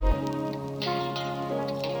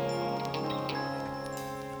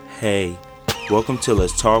Hey, welcome to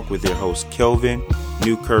Let's Talk with your host, Kelvin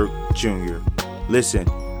Newkirk Jr. Listen,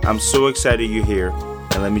 I'm so excited you're here,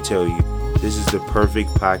 and let me tell you, this is the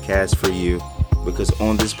perfect podcast for you, because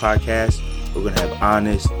on this podcast, we're going to have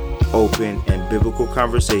honest, open, and biblical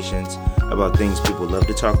conversations about things people love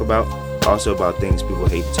to talk about, also about things people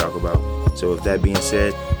hate to talk about. So with that being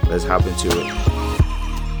said, let's hop into it.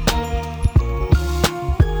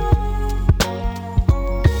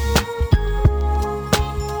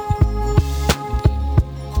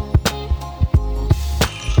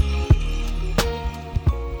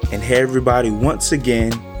 And hey everybody, once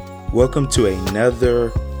again, welcome to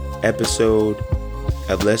another episode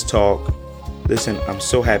of Let's Talk. Listen, I'm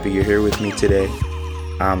so happy you're here with me today.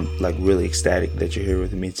 I'm really ecstatic that you're here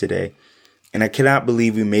with me today. And I cannot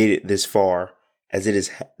believe we made it this far, as it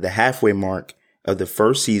is the halfway mark of the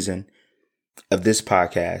first season of this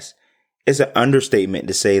podcast. It's an understatement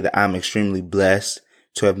to say that I'm extremely blessed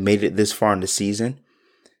to have made it this far in the season.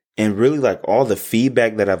 And really, all the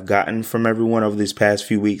feedback that I've gotten from everyone over these past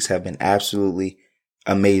few weeks have been absolutely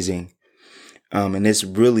amazing. And it's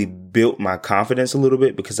really built my confidence a little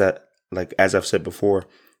bit because as I've said before,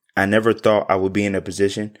 I never thought I would be in a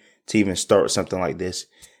position to even start something like this.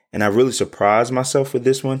 And I really surprised myself with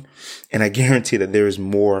this one. And I guarantee that there is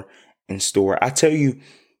more in store. I tell you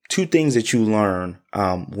two things that you learn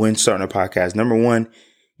when starting a podcast. Number one,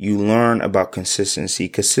 you learn about consistency.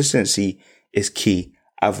 Consistency is key.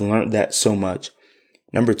 I've learned that so much.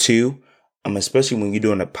 Number two, especially when you're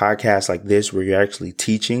doing a podcast like this, where you're actually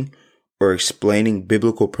teaching or explaining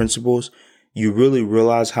biblical principles, you really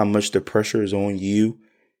realize how much the pressure is on you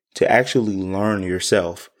to actually learn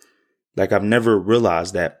yourself. I've never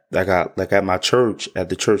realized that, at my church, at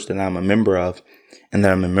the church that I'm a member of and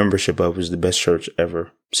that I'm a membership of, is the best church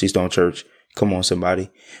ever. Seastone Church. Come on,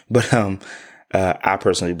 somebody. But, I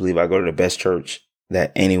personally believe I go to the best church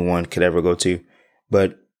that anyone could ever go to.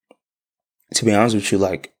 But to be honest with you,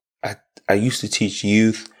 I used to teach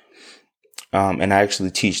youth, and I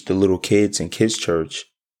actually teach the little kids in kids church.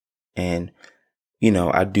 And,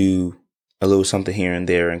 I do a little something here and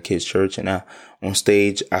there in kids church. And on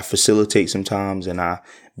stage, I facilitate sometimes, and I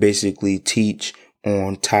basically teach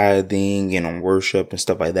on tithing and on worship and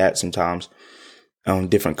stuff like that sometimes, on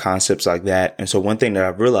different concepts like that. And so one thing that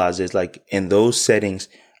I've realized is in those settings,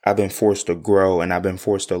 I've been forced to grow and I've been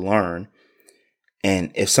forced to learn.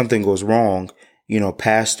 And if something goes wrong,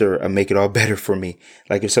 pastor will make it all better for me.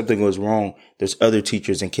 If something goes wrong, there's other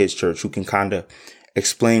teachers in kids church who can kind of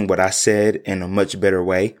explain what I said in a much better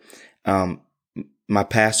way. My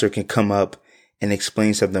pastor can come up and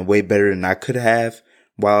explain something way better than I could have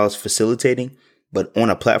while I was facilitating. But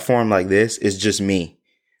on a platform like this, it's just me.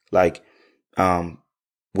 Which,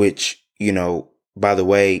 by the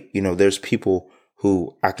way, there's people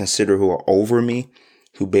who I consider who are over me,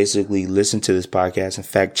 who basically listen to this podcast and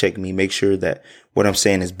fact check me, make sure that what I'm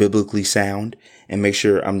saying is biblically sound, and make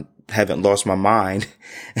sure I haven't lost my mind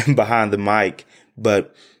behind the mic.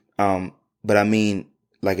 But I mean,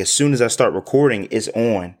 as soon as I start recording, it's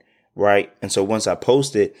on, right? And so once I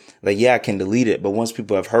post it, I can delete it. But once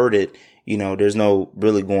people have heard it, there's no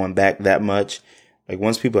really going back that much.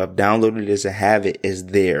 Once people have downloaded this and have it, it's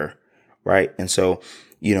there, right? And so,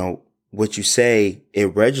 what you say,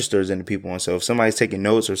 it registers into people. And so if somebody's taking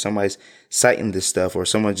notes or somebody's citing this stuff, or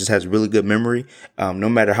someone just has really good memory, no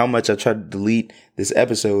matter how much I try to delete this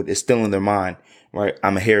episode, it's still in their mind, right?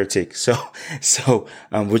 I'm a heretic. So,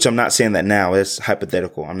 which I'm not saying that now. It's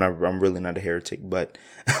hypothetical. I'm really not a heretic, but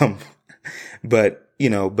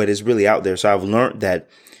it's really out there. So I've learned that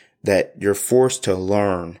you're forced to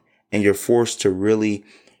learn, and you're forced to really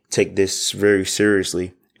take this very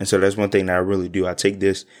seriously. And so that's one thing that I really do. I take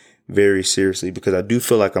this very seriously, because I do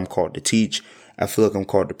feel like I'm called to teach. I feel like I'm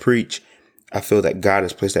called to preach. I feel that God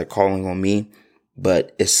has placed that calling on me,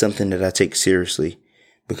 but it's something that I take seriously,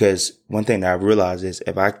 because one thing that I realize is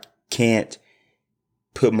if I can't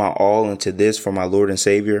put my all into this for my Lord and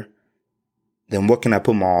Savior, then what can I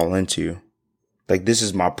put my all into? This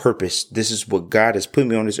is my purpose. This is what God has put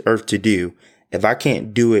me on this earth to do. If I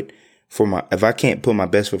can't do it if I can't put my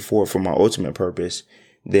best foot forward for my ultimate purpose,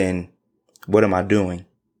 then what am I doing?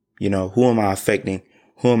 Who am I affecting?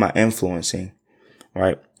 Who am I influencing?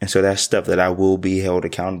 Right? And so that's stuff that I will be held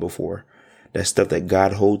accountable for. That's stuff that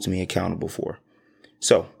God holds me accountable for.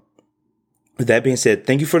 So with that being said,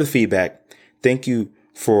 thank you for the feedback. Thank you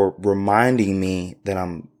for reminding me that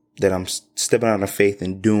I'm stepping out of faith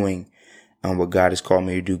and doing what God has called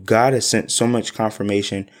me to do. God has sent so much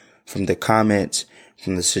confirmation from the comments,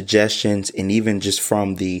 from the suggestions, and even just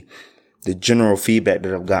from the general feedback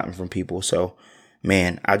that I've gotten from people. So,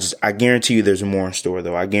 man, I guarantee you there's more in store,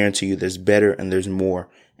 though. I guarantee you there's better and there's more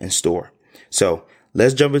in store. So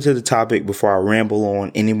let's jump into the topic before I ramble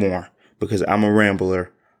on anymore, because I'm a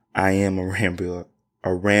rambler. I am a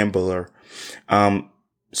rambler.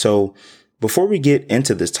 So before we get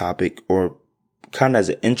into this topic, or kind of as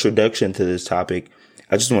an introduction to this topic,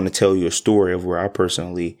 I just want to tell you a story of where I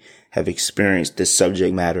personally have experienced this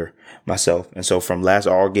subject matter myself. And so from last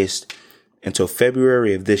August until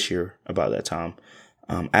February of this year, about that time,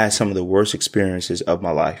 I had some of the worst experiences of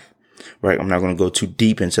my life, right? I'm not going to go too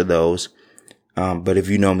deep into those. But if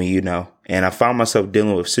you know me, you know. And I found myself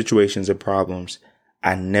dealing with situations and problems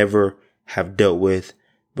I never have dealt with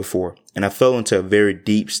before. And I fell into a very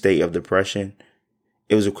deep state of depression.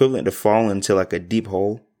 It was equivalent to falling into like a deep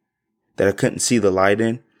hole that I couldn't see the light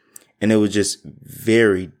in. And it was just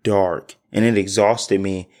very dark. And it exhausted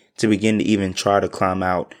me to begin to even try to climb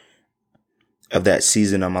out of that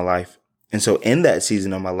season of my life. And so in that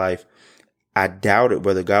season of my life, I doubted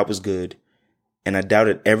whether God was good. And I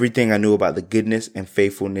doubted everything I knew about the goodness and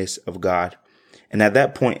faithfulness of God. And at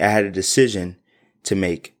that point, I had a decision to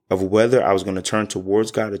make of whether I was going to turn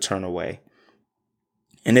towards God or turn away.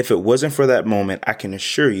 And if it wasn't for that moment, I can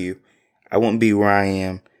assure you, I wouldn't be where I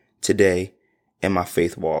am today in my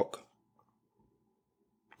faith walk.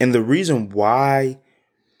 And the reason why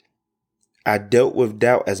I dealt with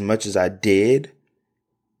doubt as much as I did,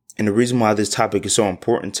 and the reason why this topic is so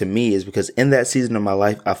important to me, is because in that season of my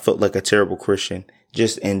life, I felt like a terrible Christian,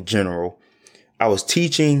 just in general. I was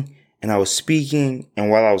teaching and I was speaking, and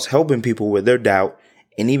while I was helping people with their doubt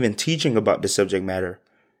and even teaching about the subject matter,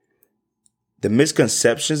 the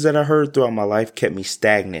misconceptions that I heard throughout my life kept me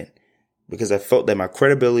stagnant, because I felt that my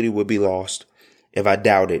credibility would be lost if I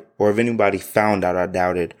doubted, or if anybody found out I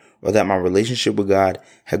doubted, or that my relationship with God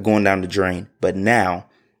had gone down the drain. But now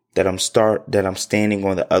that I'm standing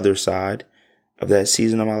on the other side of that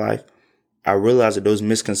season of my life, I realize that those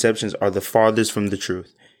misconceptions are the farthest from the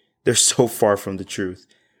truth. They're so far from the truth.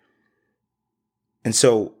 And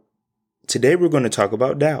so today we're going to talk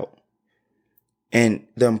about doubt. And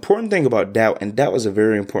the important thing about doubt, and doubt is a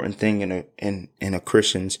very important thing in a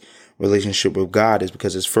Christian's relationship with God, is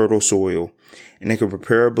because it's fertile soil, and it can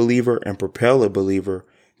prepare a believer and propel a believer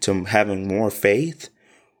to having more faith,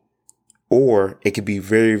 or it could be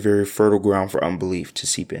very, very fertile ground for unbelief to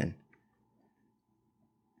seep in.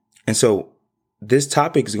 And so this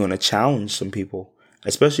topic is going to challenge some people,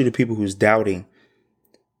 especially the people who's doubting,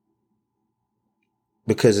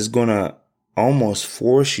 because it's going to almost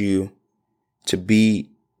force you to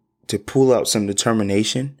pull out some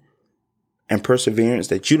determination and perseverance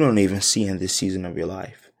that you don't even see in this season of your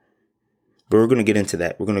life. But we're going to get into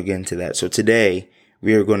that. So today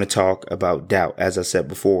we are going to talk about doubt, as I said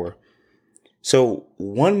before. So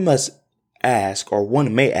one may ask,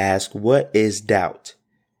 what is doubt?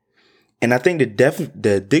 And I think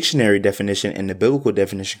the dictionary definition and the biblical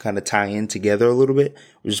definition kind of tie in together a little bit,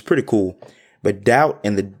 which is pretty cool. But doubt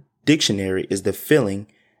in the dictionary is the feeling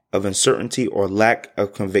of uncertainty or lack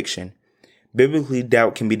of conviction. Biblically,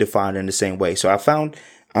 doubt can be defined in the same way. So I found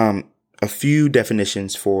a few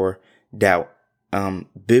definitions for doubt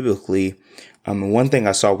biblically. One thing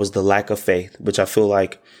I saw was the lack of faith, which I feel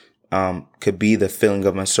like could be the feeling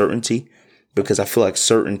of uncertainty, because I feel like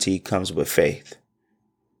certainty comes with faith.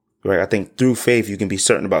 Right? I think through faith, you can be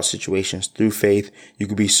certain about situations. Through faith, you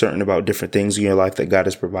can be certain about different things in your life that God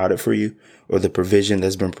has provided for you, or the provision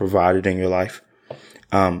that's been provided in your life.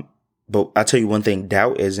 But I tell you one thing,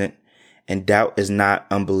 doubt isn't, and doubt is not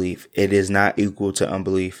unbelief. It is not equal to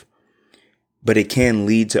unbelief, but it can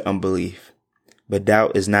lead to unbelief. But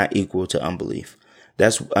doubt is not equal to unbelief.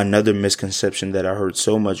 That's another misconception that I heard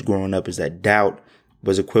so much growing up, is that doubt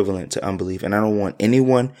was equivalent to unbelief. And I don't want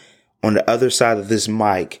anyone on the other side of this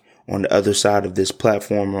mic, on the other side of this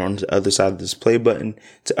platform, or on the other side of this play button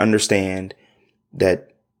to understand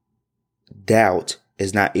that doubt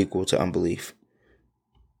is not equal to unbelief.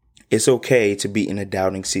 It's okay to be in a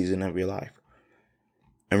doubting season of your life.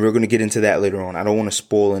 And we're going to get into that later on. I don't want to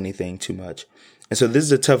spoil anything too much. And so this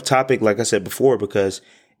is a tough topic, like I said before, because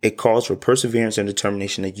it calls for perseverance and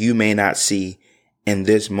determination that you may not see in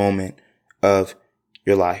this moment of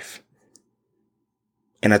your life.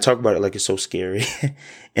 And I talk about it like it's so scary.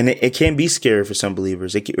 And it can be scary for some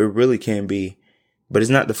believers. It really can be. But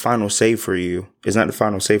it's not the final say for you. It's not the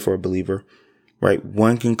final say for a believer, right?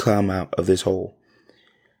 One can climb out of this hole.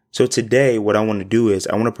 So today, what I want to do is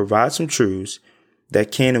I want to provide some truths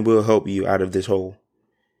that can and will help you out of this hole.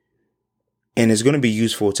 And it's going to be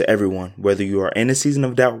useful to everyone, whether you are in a season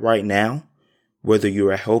of doubt right now, whether you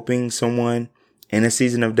are helping someone in a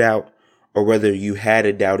season of doubt, or whether you had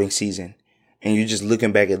a doubting season and you're just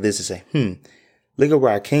looking back at this and say, look at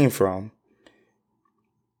where I came from.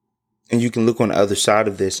 And you can look on the other side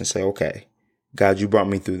of this and say, okay, God, you brought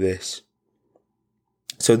me through this.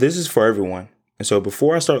 So this is for everyone. And so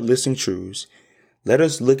before I start listing truths, let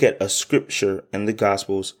us look at a scripture in the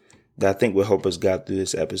Gospels that I think will help us get through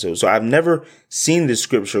this episode. So I've never seen this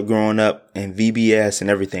scripture growing up in VBS and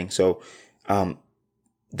everything. So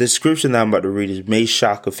the scripture that I'm about to read may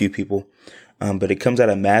shock a few people, but it comes out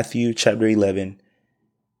of Matthew chapter 11,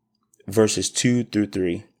 verses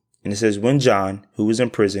 2-3. And it says, when John, who was in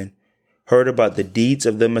prison, heard about the deeds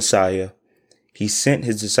of the Messiah, he sent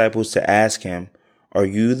his disciples to ask him, are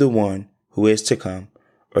you the one who is to come,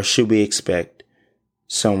 or should we expect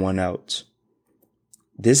someone else?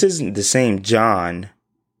 This isn't the same John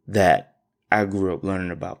that I grew up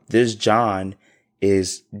learning about. This John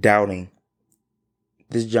is doubting.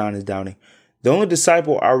 The only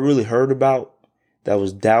disciple I really heard about that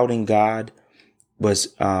was doubting God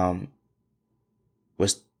was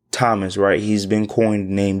Thomas, right? He's been coined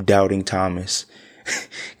the name Doubting Thomas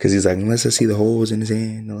because he's like, unless I see the holes in his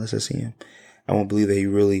hand, unless I see him, I won't believe that he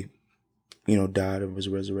really, died and was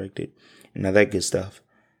resurrected and all that good stuff.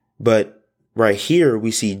 But right here,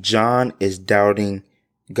 we see John is doubting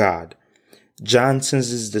God. John sends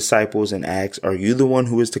his disciples and asks, are you the one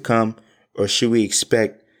who is to come, or should we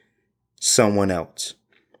expect someone else?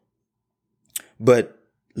 But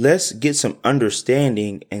let's get some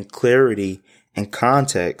understanding and clarity and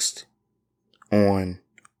context on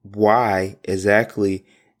why exactly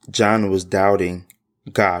John was doubting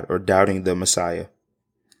God or doubting the Messiah.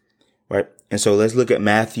 Right. And so let's look at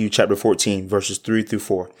Matthew chapter 14, verses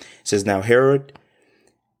 3-4. It says, now Herod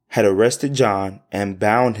had arrested John and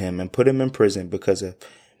bound him and put him in prison because of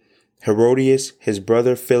Herodias, his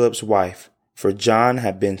brother Philip's wife. For John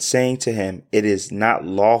had been saying to him, it is not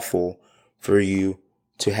lawful for you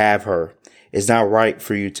to have her. It's not right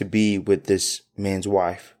for you to be with this man's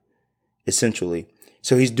wife, essentially.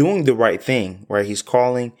 So he's doing the right thing, right? He's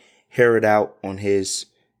calling Herod out on his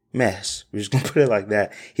mess. We're just going to put it like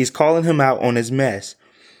that. He's calling him out on his mess.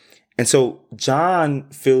 And so John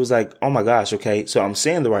feels like, oh my gosh, okay, so I'm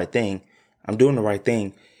saying the right thing. I'm doing the right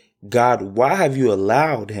thing. God, why have you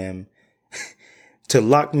allowed him to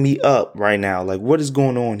lock me up right now? Like, what is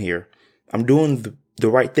going on here? I'm doing the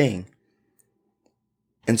right thing.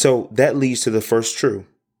 And so that leads to the first truth,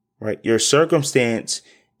 right? Your circumstance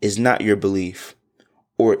is not your belief,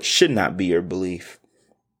 or it should not be your belief,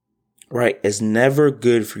 right? It's never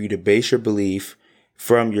good for you to base your belief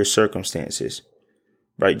from your circumstances,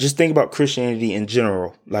 right? Just think about Christianity in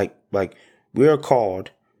general. Like we are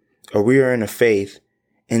called, or we are in a faith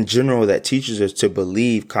in general that teaches us to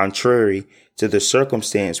believe contrary to the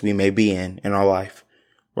circumstance we may be in our life,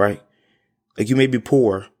 right? Like you may be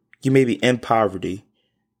poor, you may be in poverty,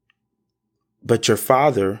 but your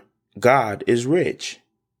Father, God, is rich,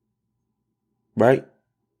 right?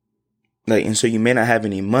 Like, and so you may not have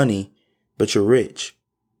any money, but you're rich,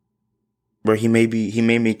 right? He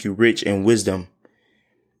may make you rich in wisdom,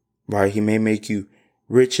 right? He may make you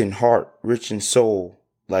rich in heart, rich in soul.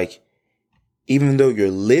 Like, even though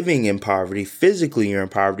you're living in poverty, physically you're in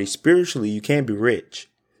poverty, spiritually you can't be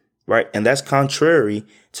rich, right? And that's contrary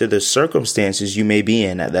to the circumstances you may be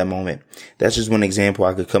in at that moment. That's just one example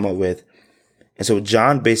I could come up with. And so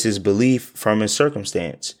John bases belief from his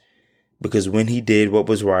circumstance, because when he did what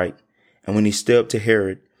was right, and when he stood up to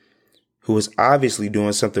Herod, who was obviously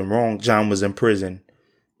doing something wrong, John was in prison,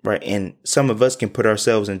 right? And some of us can put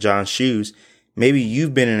ourselves in John's shoes. Maybe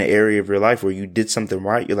you've been in an area of your life where you did something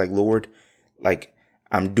right. You're like, Lord, like,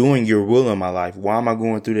 I'm doing your will in my life. Why am I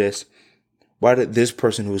going through this? Why did this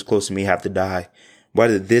person who was close to me have to die? Why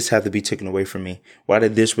did this have to be taken away from me? Why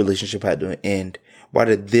did this relationship have to end? Why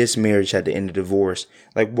did this marriage have to end in divorce?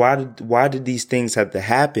 Like, why did these things have to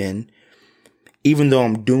happen? Even though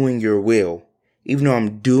I'm doing your will, even though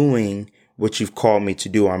I'm doing what you've called me to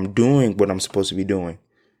do, I'm doing what I'm supposed to be doing.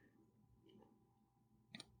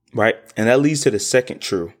 Right? And that leads to the second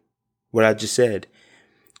truth, what I just said,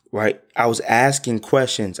 right? I was asking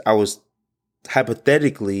questions. I was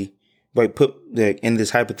hypothetically, like, in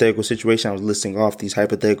this hypothetical situation, I was listing off these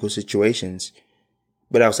hypothetical situations,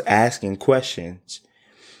 but I was asking questions.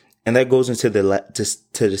 And that goes into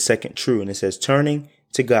to the second truth. And it says, turning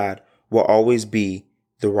to God will always be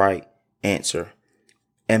the right answer.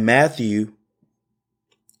 In Matthew,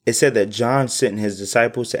 it said that John sent his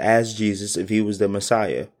disciples to ask Jesus if he was the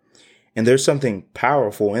Messiah. And there's something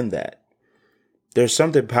powerful in that. There's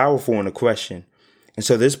something powerful in the question. And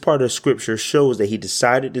so this part of scripture shows that he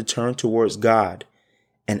decided to turn towards God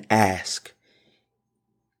and ask.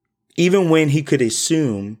 Even when he could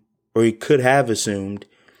assume, or he could have assumed,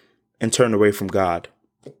 and turned away from God.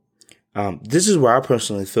 This is where I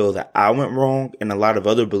personally feel that I went wrong, and a lot of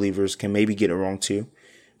other believers can maybe get it wrong too.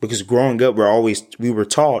 Because growing up, we were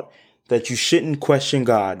taught that you shouldn't question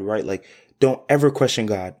God, right? Like, don't ever question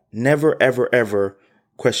God. Never, ever, ever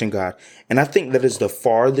question God. And I think that is the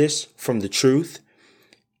farthest from the truth.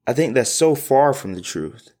 I think that's so far from the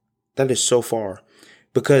truth. That is so far.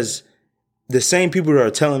 Because the same people that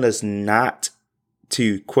are telling us not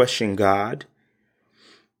to question God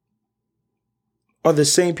are the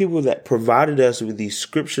same people that provided us with these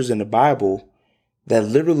scriptures in the Bible that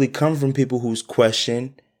literally come from people who's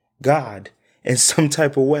questioned God in some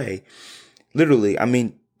type of way. Literally, I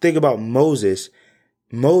mean, think about Moses.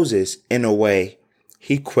 Moses, in a way,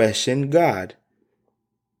 he questioned God.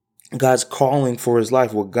 God's calling for his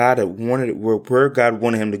life, what God had wanted, where God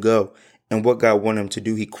wanted him to go, and what God wanted him to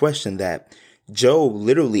do. He questioned that. Job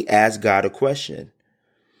literally asked God a question.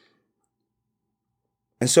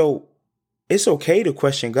 And so it's okay to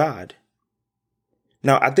question God.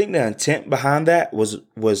 Now, I think the intent behind that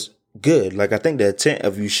was good. Like, I think the intent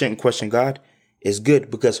of you shouldn't question God is good,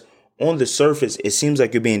 because on the surface, it seems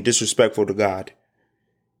like you're being disrespectful to God.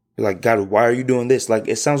 You're like, God, why are you doing this? Like,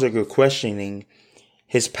 it sounds like you're questioning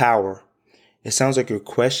his power. It sounds like you're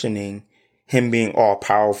questioning him being all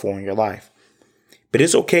powerful in your life. But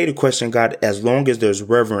it's okay to question God as long as there's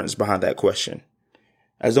reverence behind that question.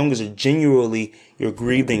 As long as you're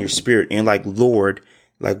grieved in your spirit and like, Lord,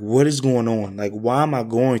 like, what is going on? Like, why am I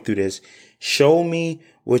going through this? Show me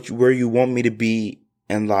where you want me to be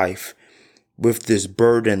in life with this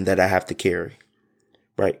burden that I have to carry.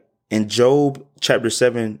 Right? In Job chapter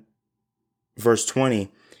 7, verse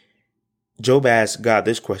 20, Job asked God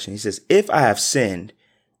this question. He says, if I have sinned,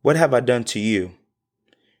 what have I done to you?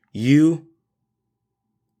 You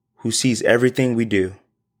who sees everything we do.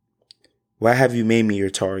 Why have you made me your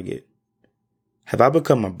target? Have I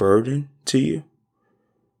become a burden to you?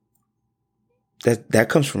 That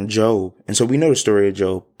comes from Job. And so we know the story of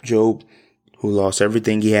Job. Job, who lost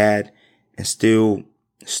everything he had and still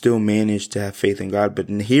managed to have faith in God. But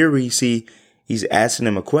here we see he's asking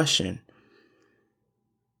him a question.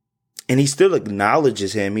 And he still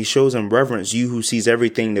acknowledges him. He shows him reverence, you who sees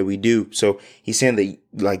everything that we do. So he's saying that,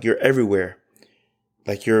 like, you're everywhere.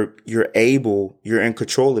 Like, you're able, you're in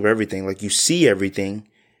control of everything. Like, you see everything.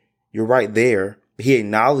 You're right there. He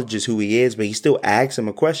acknowledges who he is, but he still asks him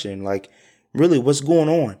a question. Like, really, what's going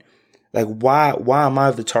on? Like, why am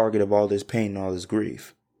I the target of all this pain and all this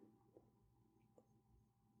grief?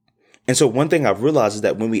 And so one thing I've realized is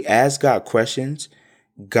that when we ask God questions,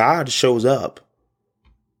 God shows up.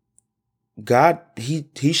 God,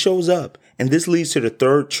 he shows up. And this leads to the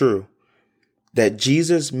third truth, that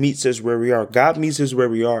Jesus meets us where we are. God meets us where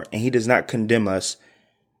we are, and he does not condemn us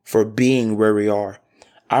for being where we are.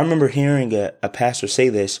 I remember hearing a pastor say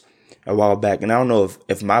this a while back, and I don't know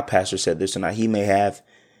if my pastor said this or not. He may have,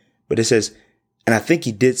 but it says, and I think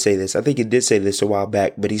he did say this. I think he did say this a while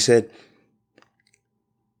back, but he said,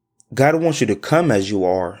 God wants you to come as you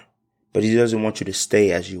are, but he doesn't want you to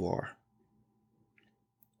stay as you are.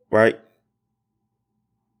 Right?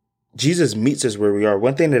 Jesus meets us where we are.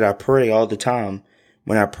 One thing that I pray all the time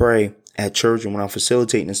when I pray at church and when I'm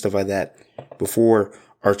facilitating and stuff like that, before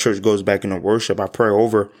our church goes back into worship, I pray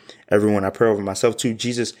over everyone. I pray over myself too.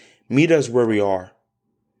 Jesus, meet us where we are.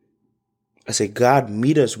 I say, God,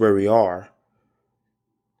 meet us where we are,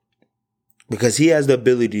 because he has the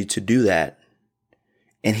ability to do that.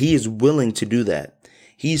 And he is willing to do that.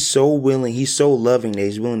 He's so willing. He's so loving that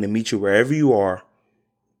he's willing to meet you wherever you are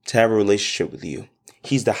to have a relationship with you.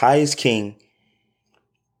 He's the highest king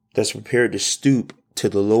that's prepared to stoop to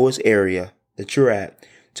the lowest area that you're at,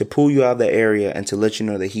 to pull you out of that area and to let you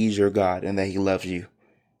know that he's your God and that he loves you.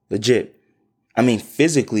 Legit. I mean,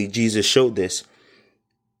 physically, Jesus showed this.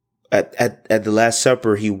 At the Last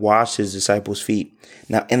Supper, he washed his disciples' feet.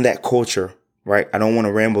 Now, in that culture, right, I don't want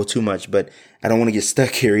to ramble too much, but I don't want to get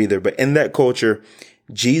stuck here either. But in that culture,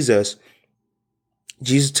 Jesus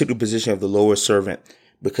took the position of the lowest servant,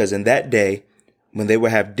 because in that day, when they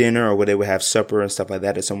would have dinner or when they would have supper and stuff like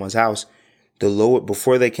that at someone's house,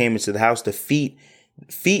 before they came into the house, the feet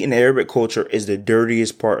in the Arabic culture is the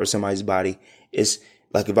dirtiest part of somebody's body. It's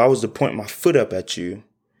like, if I was to point my foot up at you,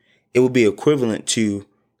 it would be equivalent to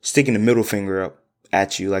sticking the middle finger up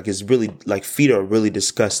at you. Like, it's really, like, feet are really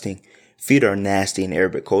disgusting. Feet are nasty in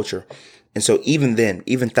Arabic culture. And so even then,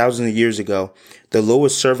 even thousands of years ago, the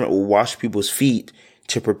lowest servant would wash people's feet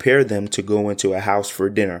to prepare them to go into a house for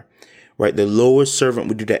dinner. Right? The lowest servant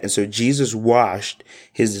would do that. And so Jesus washed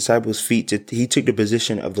his disciples' feet. He took the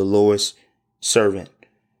position of the lowest servant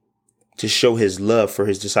to show his love for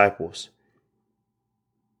his disciples.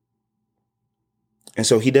 And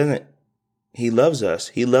so he doesn't He loves us.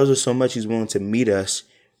 He loves us so much he's willing to meet us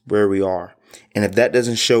where we are. And if that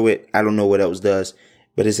doesn't show it, I don't know what else does.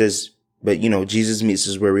 But it says, Jesus meets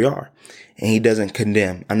us where we are. And he doesn't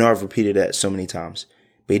condemn. I know I've repeated that so many times,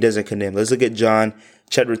 but he doesn't condemn. Let's look at John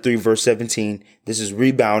chapter 3, verse 17. This is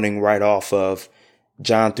rebounding right off of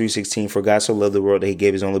John 3:16. For God so loved the world that he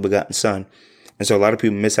gave his only begotten son. And so a lot of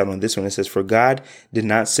people miss out on this one. It says, for God did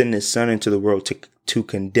not send his son into the world to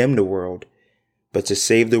condemn the world, but to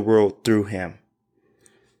save the world through him.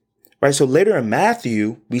 Right. So later in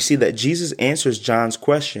Matthew, we see that Jesus answers John's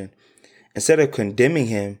question. Instead of condemning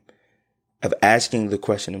him, of asking the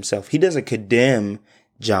question himself. He doesn't condemn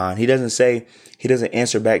John. He doesn't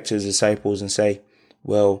answer back to his disciples and say,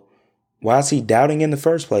 well, why is he doubting in the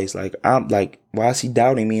first place? Why is he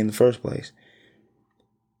doubting me in the first place?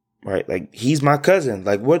 Right? Like, he's my cousin.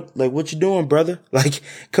 What you doing, brother?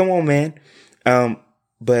 Come on, man.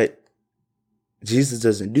 But Jesus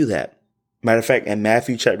doesn't do that. Matter of fact, in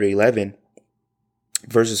Matthew chapter 11,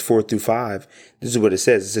 verses 4-5, this is what it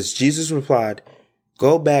says. It says, Jesus replied,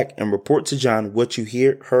 go back and report to John what you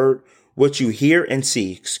hear and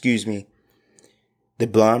see. The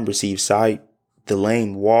blind receive sight, the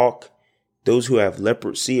lame walk, those who have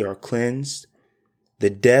leprosy are cleansed, the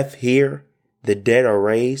deaf hear, the dead are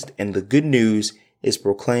raised, and the good news is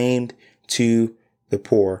proclaimed to the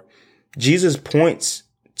poor. Jesus points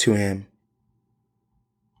to him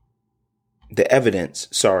the evidence.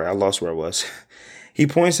 Sorry, I lost where I was. He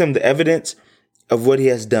points him the evidence of what he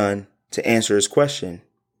has done to answer his question.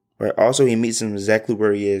 Right. Also, he meets him exactly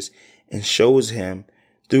where he is and shows him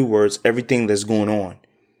through words everything that's going on.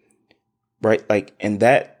 Right. And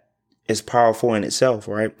that is powerful in itself.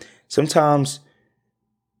 Right. Sometimes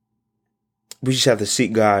we just have to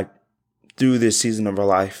seek God through this season of our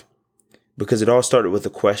life, because it all started with a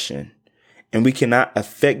question, and we cannot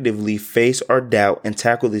effectively face our doubt and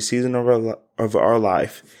tackle the season of our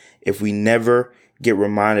life if we never get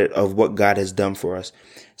reminded of what God has done for us.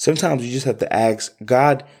 Sometimes you just have to ask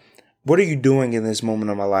God, what are you doing in this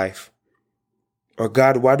moment of my life? Or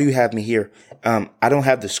God, why do you have me here? I don't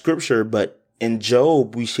have the scripture, but in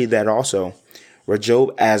Job, we see that also, where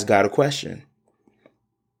Job asked God a question.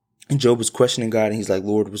 And Job was questioning God, and he's like,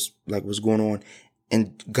 Lord, what's going on?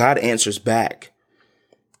 And God answers back.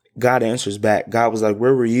 God was like,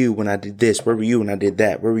 where were you when I did this? Where were you when I did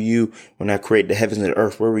that? Where were you when I created the heavens and the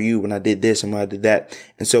earth? Where were you when I did this and when I did that?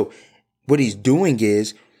 And so what he's doing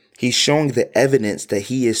is he's showing the evidence that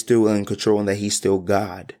he is still in control and that he's still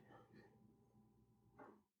God.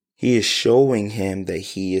 He is showing him that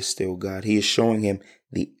he is still God. He is showing him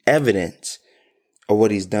the evidence of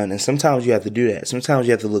what he's done. And sometimes you have to do that. Sometimes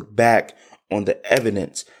you have to look back on the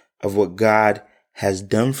evidence of what God has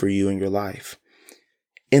done for you in your life,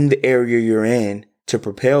 in the area you're in, to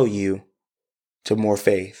propel you to more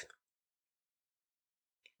faith.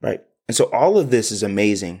 Right? And so all of this is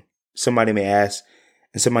amazing. Somebody may ask,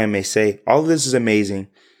 and somebody may say, all of this is amazing,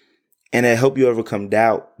 and I hope you overcome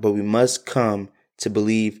doubt, but we must come to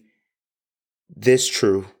believe this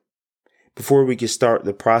true before we can start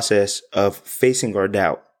the process of facing our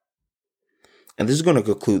doubt. And this is going to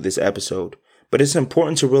conclude this episode, but it's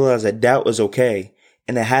important to realize that doubt is okay,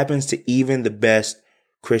 and it happens to even the best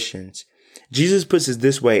Christians. Jesus puts it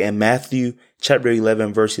this way in Matthew chapter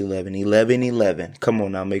 11, verse 11. 11. Come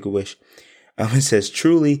on now, make a wish. It says,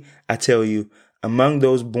 truly, I tell you, among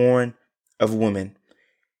those born of women,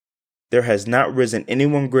 there has not risen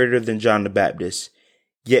anyone greater than John the Baptist.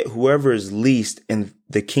 Yet whoever is least in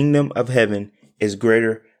the kingdom of heaven is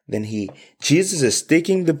greater than he. Jesus is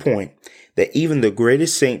sticking the point that even the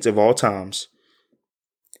greatest saints of all times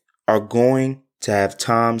are going to have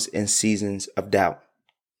times and seasons of doubt.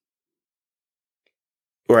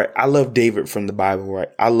 Right. I love David from the Bible. Right.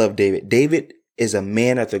 I love David. David is a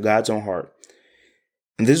man after God's own heart.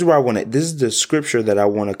 And this is where this is the scripture that I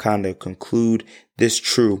want to kind of conclude this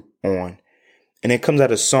true on. And it comes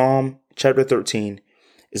out of Psalm chapter 13.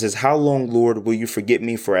 It says, how long, Lord, will you forget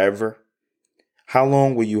me forever? How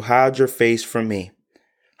long will you hide your face from me?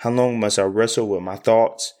 How long must I wrestle with my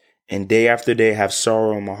thoughts and day after day have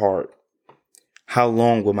sorrow in my heart? How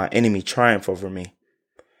long will my enemy triumph over me?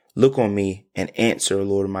 Look on me and answer,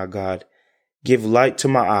 Lord my God. Give light to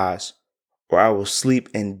my eyes, or I will sleep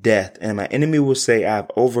in death, and my enemy will say, I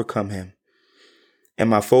have overcome him. And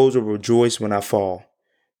my foes will rejoice when I fall,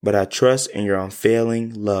 but I trust in your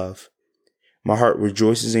unfailing love. My heart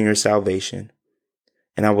rejoices in your salvation,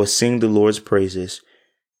 and I will sing the Lord's praises,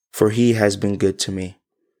 for he has been good to me.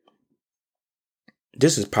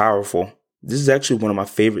 This is powerful. This is actually one of my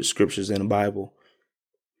favorite scriptures in the Bible,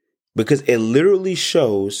 because it literally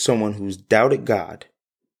shows someone who's doubted God,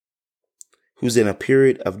 who's in a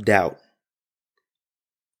period of doubt,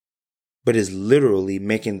 but is literally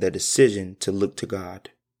making the decision to look to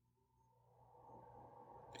God.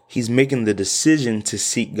 He's making the decision to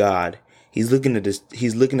seek God. He's looking at this.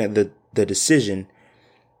 He's looking at the decision.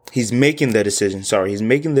 He's making the decision. He's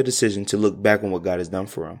making the decision to look back on what God has done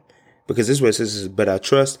for him. Because this is what it says, but I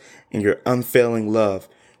trust in your unfailing love,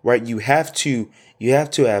 right? You have to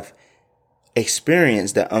have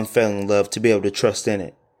experienced that unfailing love to be able to trust in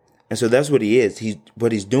it. And so that's what he is.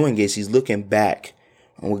 What he's doing is he's looking back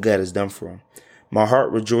on what God has done for him. My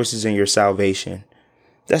heart rejoices in your salvation.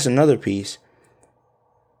 That's another piece.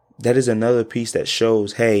 That is another piece that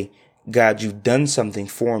shows, hey, God, you've done something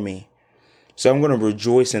for me. So I'm going to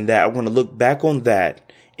rejoice in that. I'm going to look back on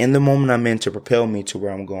that in the moment I'm in to propel me to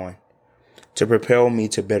where I'm going, to propel me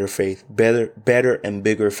to better faith, better and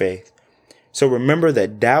bigger faith. So remember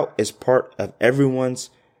that doubt is part of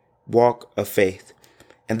everyone's walk of faith.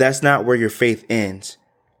 And that's not where your faith ends.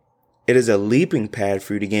 It is a leaping pad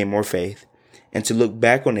for you to gain more faith and to look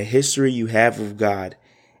back on the history you have of God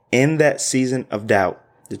in that season of doubt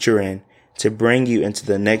that you're in to bring you into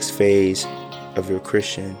the next phase of your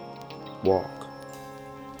Christian walk.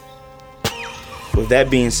 With that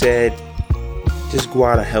being said, just go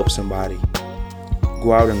out and help somebody.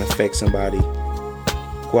 Go out and affect somebody.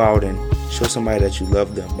 Go out and show somebody that you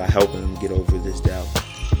love them by helping them get over this doubt.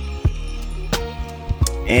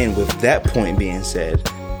 And with that point being said,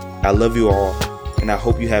 I love you all, and I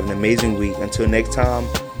hope you have an amazing week. Until next time,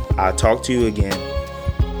 I'll talk to you again.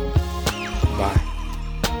 Bye.